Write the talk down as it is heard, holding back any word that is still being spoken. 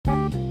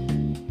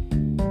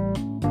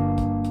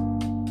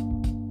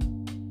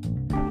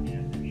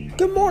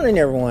Good morning,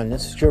 everyone.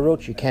 This is Joe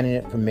Roach, your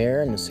candidate for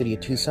mayor in the city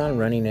of Tucson,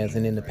 running as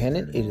an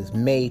independent. It is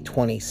May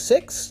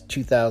 26,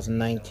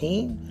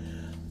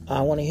 2019. I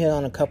want to hit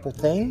on a couple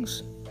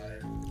things.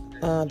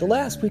 The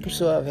last week or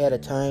so, I've had a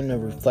time to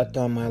reflect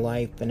on my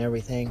life and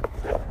everything,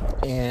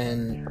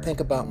 and think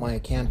about my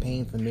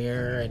campaign for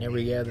mayor and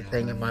every other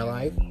thing in my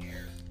life.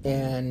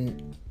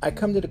 And I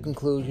come to the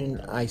conclusion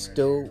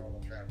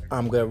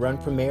I'm going to run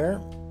for mayor.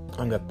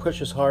 I'm going to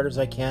push as hard as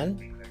I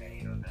can.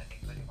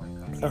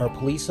 Our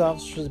police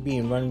officers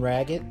being run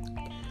ragged,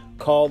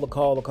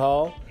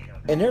 call,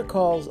 and their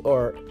calls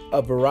are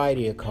a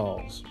variety of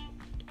calls.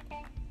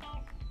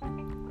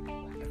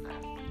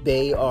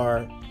 They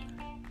are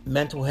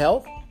mental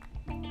health,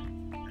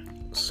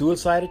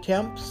 suicide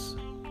attempts,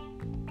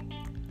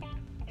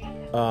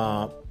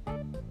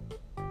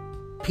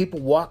 people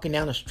walking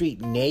down the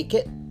street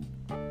naked,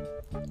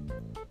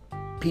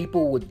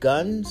 people with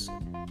guns,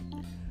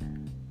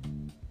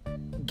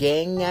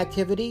 gang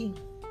activity.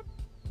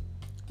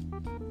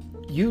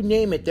 You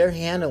name it, they're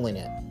handling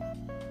it.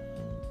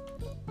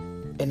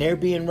 And they're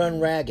being run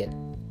ragged.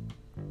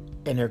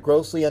 And they're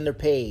grossly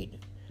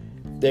underpaid.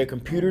 Their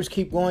computers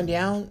keep going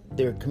down.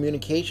 Their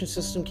communication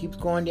system keeps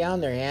going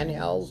down. Their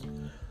handhelds.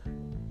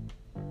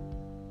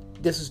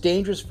 This is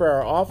dangerous for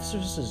our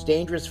officers. This is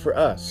dangerous for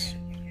us.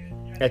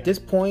 At this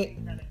point,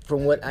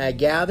 from what I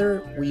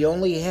gather, we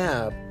only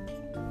have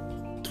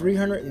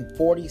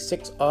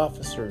 346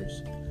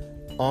 officers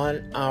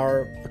on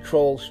our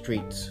patrol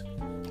streets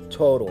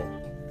total.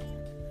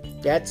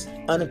 That's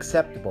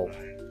unacceptable.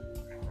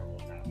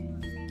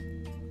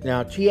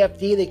 Now,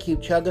 TFD, they keep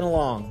chugging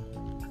along.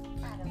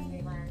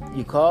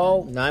 You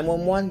call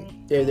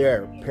 911, they're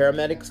there.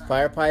 Paramedics,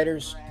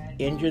 firefighters,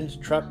 engines,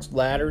 trucks,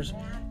 ladders,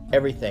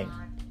 everything.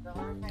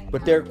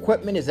 But their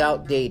equipment is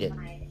outdated.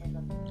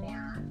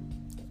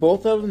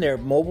 Both of them, their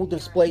mobile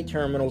display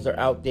terminals are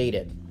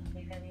outdated.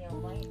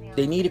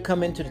 They need to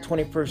come into the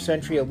 21st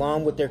century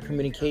along with their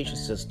communication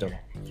system.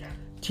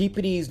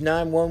 TPD's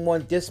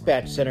 911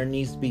 dispatch center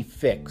needs to be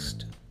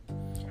fixed.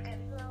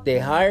 They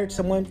hired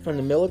someone from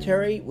the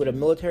military with a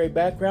military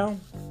background.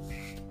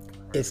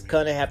 It's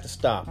going to have to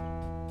stop.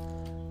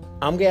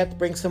 I'm going to have to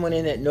bring someone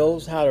in that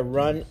knows how to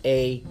run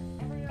a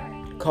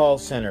call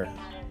center.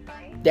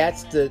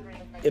 That's the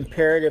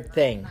imperative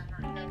thing.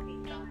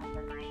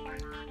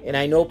 And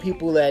I know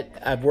people that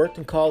I've worked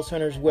in call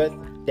centers with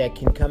that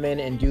can come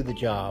in and do the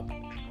job.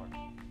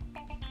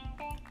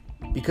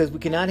 Because we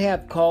cannot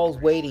have calls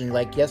waiting.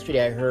 Like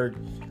yesterday I heard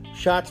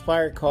shots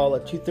fired call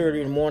at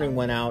 2:30 in the morning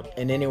went out,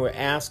 and then they were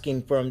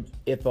asking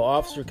if an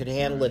officer could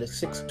handle it at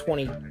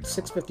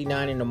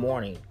 6:59 in the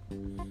morning.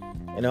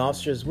 And the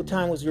officers, what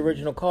time was the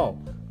original call?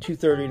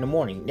 2:30 in the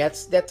morning.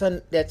 That's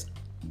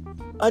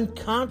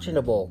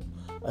unconscionable.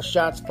 A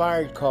shots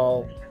fired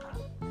call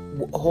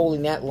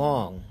holding that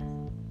long.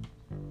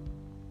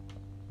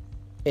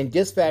 And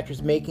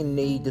dispatchers making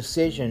the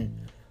decision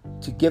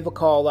to give a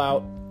call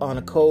out on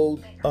a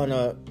code, on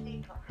a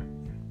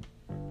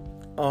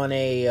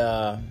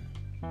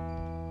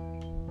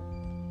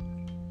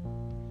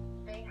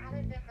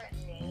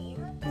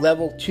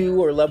level 2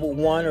 or level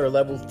 1 or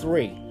level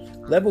 3.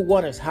 Level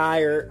 1 is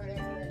higher,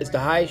 is the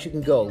highest you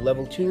can go.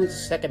 Level 2 is the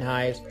second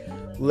highest.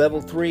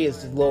 Level 3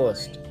 is the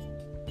lowest.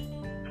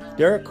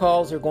 There are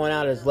calls that are going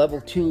out as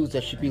level 2s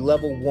that should be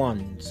level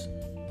 1s.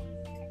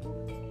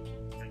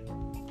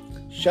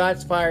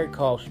 Shots fired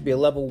call should be a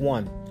level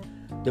 1.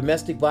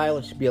 Domestic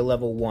violence should be a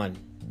level 1.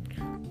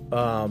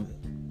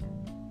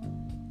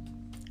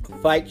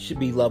 Fight should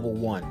be level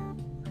 1.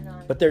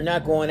 But they're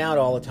not going out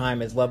all the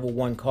time as level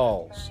 1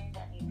 calls.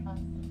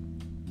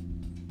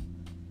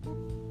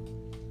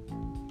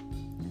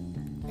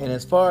 And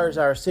as far as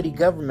our city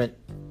government,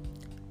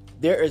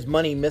 there is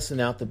money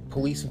missing out the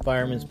police and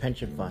firemen's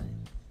pension fund.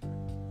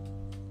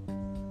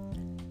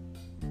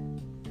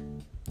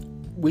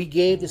 We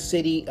gave the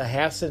city a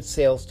half-cent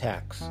sales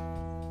tax.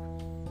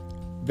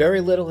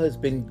 Very little has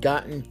been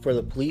gotten for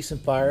the police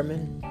and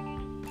firemen,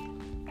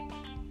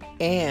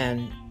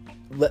 and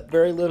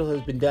very little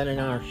has been done in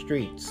our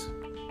streets.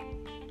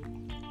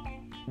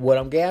 What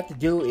I'm going to have to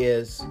do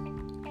is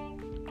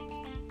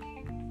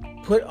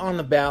put on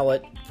the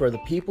ballot for the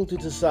people to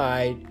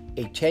decide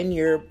a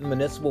 10-year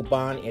municipal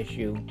bond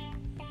issue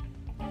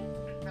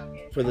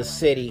for the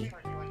city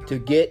to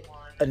get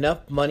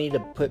enough money to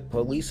put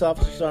police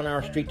officers on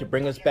our street to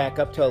bring us back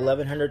up to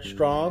 1,100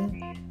 strong,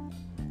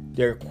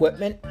 their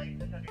equipment,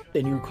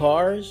 the new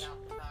cars,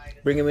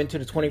 bring them into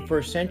the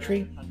 21st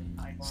century.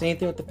 Same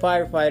thing with the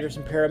firefighters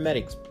and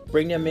paramedics.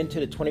 Bring them into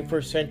the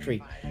 21st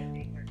century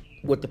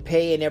with the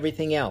pay and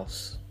everything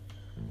else.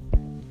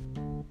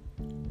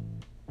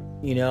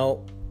 You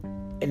know,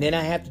 and then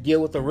I have to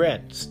deal with the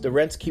rents. The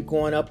rents keep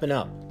going up and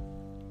up.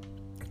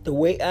 The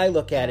way I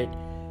look at it,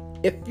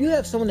 if you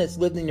have someone that's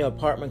lived in your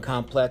apartment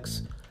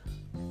complex,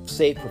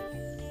 say for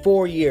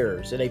 4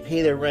 years, and they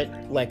pay their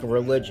rent like a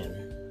religion,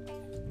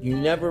 you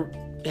never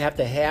have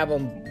to have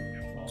them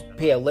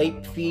pay a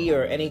late fee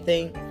or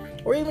anything.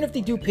 Or even if they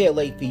do pay a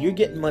late fee, you're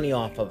getting money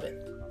off of it.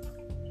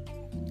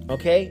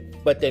 Okay?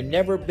 But they've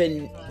never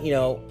been,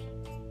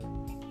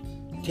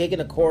 taking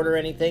a quarter or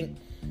anything.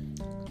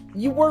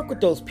 You work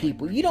with those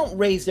people. You don't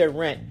raise their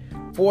rent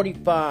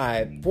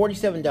 $45,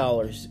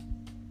 $47,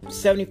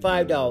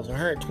 $75,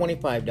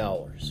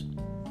 $125.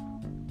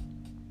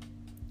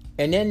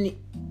 And then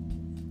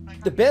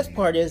the best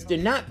part is they're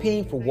not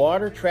paying for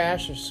water,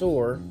 trash, or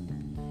sewer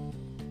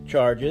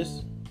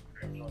charges.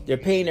 They're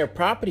paying their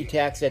property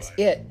tax, that's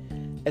it.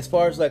 As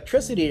far as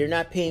electricity, they're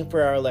not paying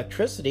for our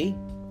electricity.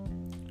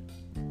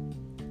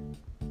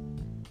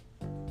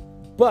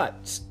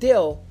 But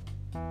still,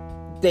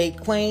 they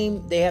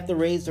claim they have to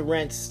raise the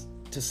rents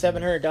to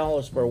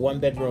 $700 for a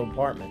one-bedroom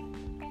apartment,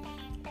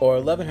 or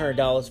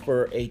 $1,100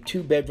 for a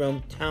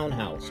two-bedroom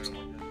townhouse,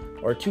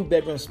 or a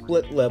two-bedroom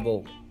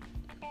split-level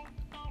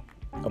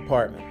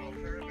apartment.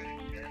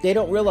 They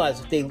don't realize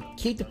if they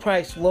keep the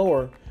price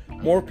lower,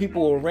 more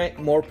people will rent,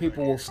 more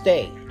people will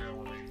stay,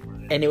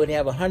 and they would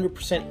have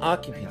 100%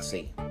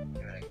 occupancy.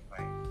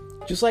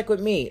 Just like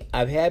with me,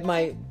 I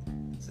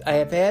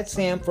have had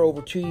Sam for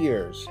over 2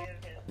 years.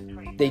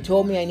 They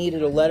told me I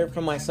needed a letter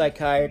from my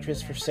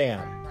psychiatrist for Sam.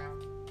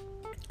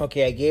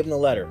 Okay, I gave them the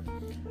letter.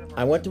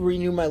 I went to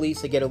renew my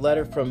lease. I get a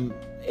letter from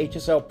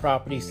HSL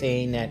Property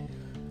saying that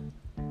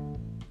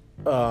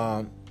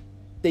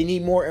they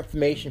need more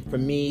information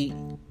from me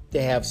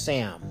to have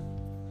Sam.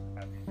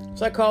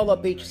 So I called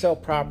up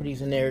HSL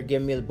Properties and they're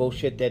giving me the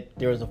bullshit that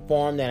there was a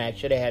form that I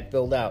should have had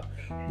filled out.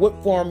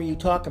 What form are you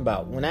talking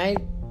about? When I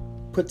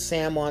put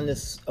Sam on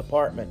this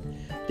apartment,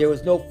 there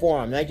was no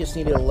form, and I just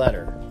needed a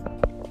letter.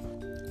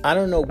 I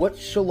don't know what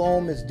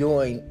Shalom is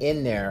doing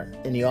in there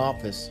in the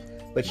office,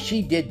 but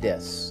she did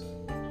this.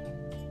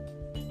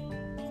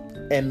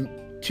 And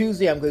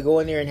Tuesday I'm going to go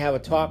in there and have a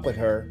talk with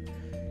her.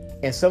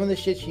 And some of the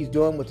shit she's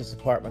doing with this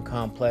apartment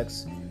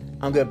complex,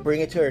 I'm going to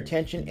bring it to her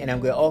attention. And I'm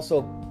going to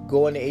also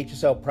go into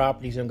HSL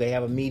Properties. And I'm going to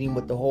have a meeting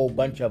with the whole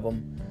bunch of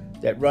them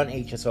that run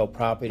HSL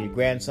Property,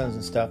 grandsons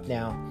and stuff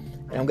now.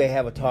 And I'm going to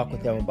have a talk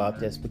with them about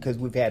this, because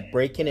we've had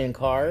breaking in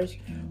cars,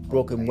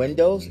 broken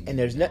windows, and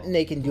there's nothing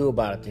they can do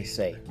about it, they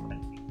say.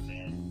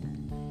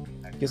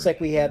 Just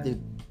like we have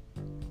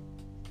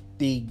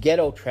the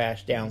ghetto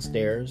trash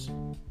downstairs.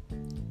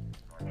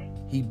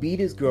 He beat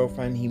his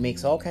girlfriend. He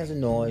makes all kinds of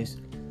noise.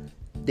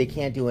 They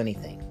can't do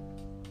anything.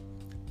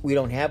 We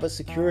don't have a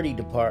security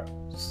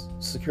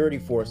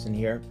force in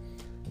here.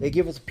 They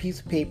give us a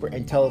piece of paper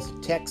and tell us to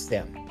text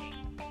them.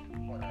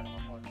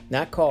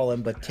 Not call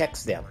them, but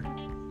text them.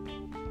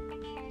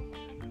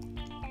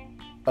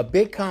 A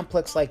big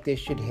complex like this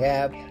should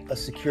have a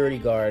security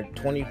guard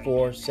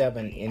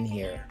 24/7 in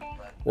here.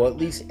 Well, at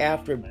least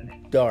after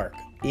dark,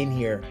 in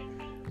here,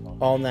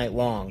 all night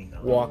long,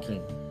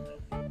 walking.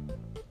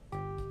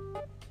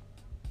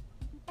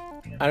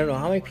 I don't know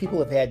how many people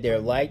have had their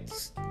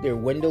lights, their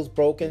windows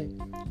broken,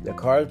 their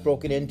cars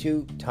broken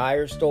into,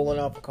 tires stolen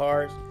off of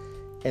cars,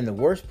 and the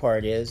worst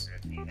part is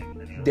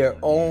their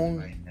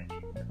own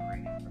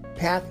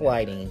path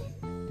lighting.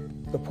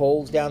 The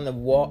poles down the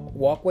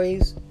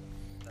walkways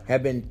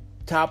have been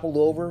toppled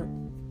over,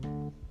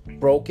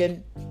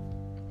 broken,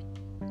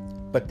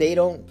 but they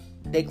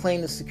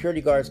claim the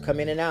security guards come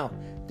in and out.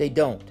 They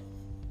don't.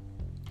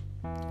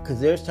 Because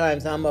there's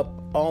times I'm up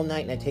all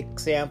night and I take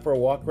Sam for a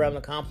walk around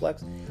the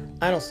complex.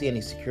 I don't see any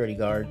security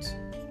guards.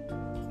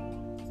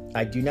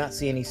 I do not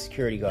see any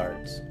security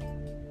guards.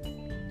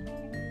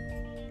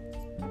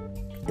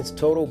 It's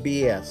total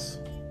BS.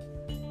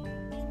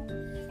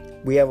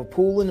 We have a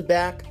pool in the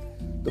back.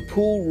 The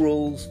pool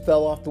rules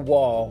fell off the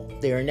wall.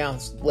 They are now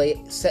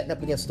setting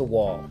up against the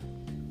wall.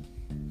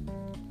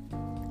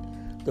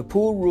 The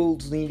pool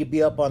rules need to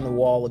be up on the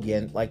wall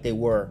again like they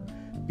were,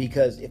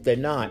 because if they're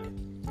not,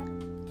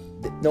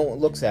 no one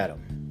looks at them.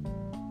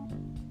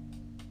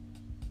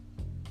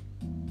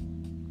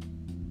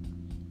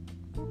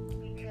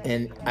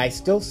 And I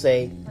still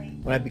say,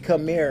 when I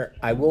become mayor,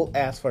 I will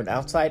ask for an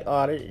outside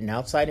audit and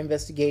outside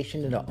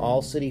investigation into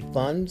all city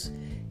funds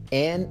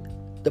and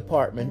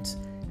departments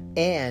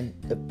and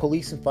the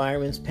police and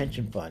firemen's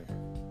pension fund.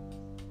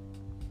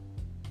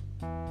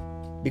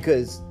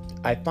 Because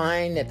I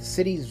find that the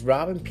city's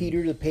robbing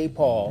Peter to pay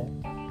Paul.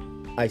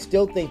 I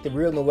still think the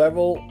Rio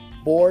Nuevo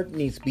board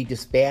needs to be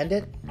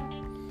disbanded,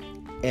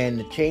 and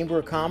the Chamber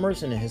of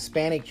Commerce and the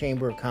Hispanic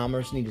Chamber of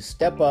Commerce need to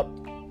step up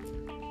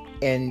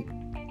and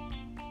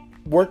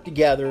work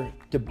together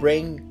to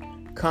bring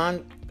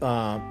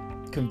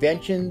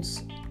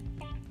conventions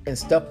and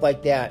stuff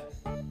like that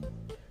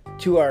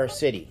to our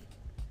city.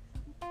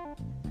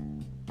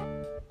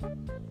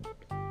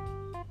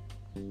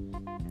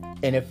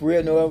 And if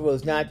Rio Nuevo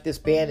is not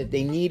disbanded,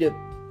 they need to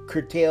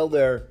curtail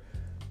their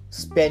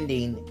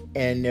spending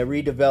and their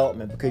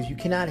redevelopment, because you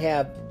cannot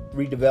have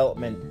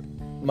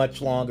redevelopment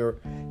much longer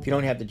if you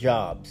don't have the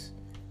jobs.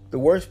 The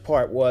worst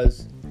part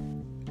was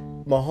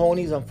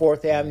Mahoney's on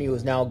 4th Avenue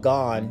is now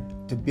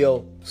gone to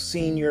build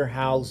senior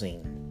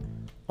housing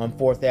on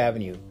 4th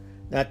Avenue.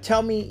 Now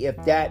tell me if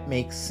that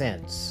makes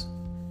sense.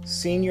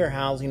 Senior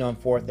housing on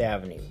 4th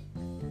Avenue.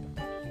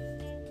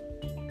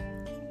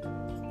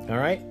 All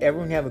right,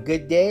 everyone have a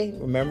good day.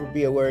 Remember,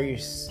 be aware of your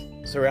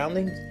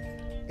surroundings,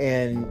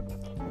 and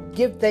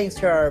give thanks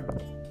to our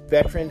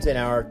veterans and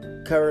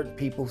our current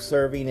people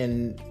serving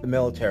in the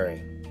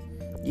military.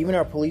 Even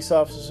our police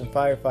officers and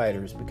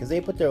firefighters, because they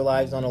put their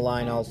lives on the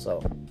line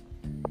also.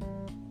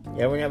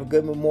 Everyone have a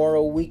good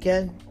Memorial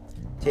weekend.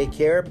 Take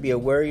care. Be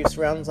aware of your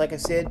surroundings, like I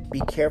said. Be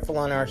careful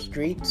on our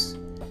streets.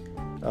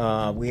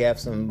 We have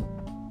some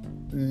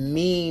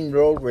mean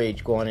road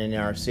rage going in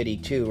our city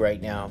too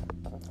right now.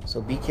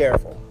 So be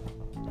careful.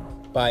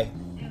 Bye.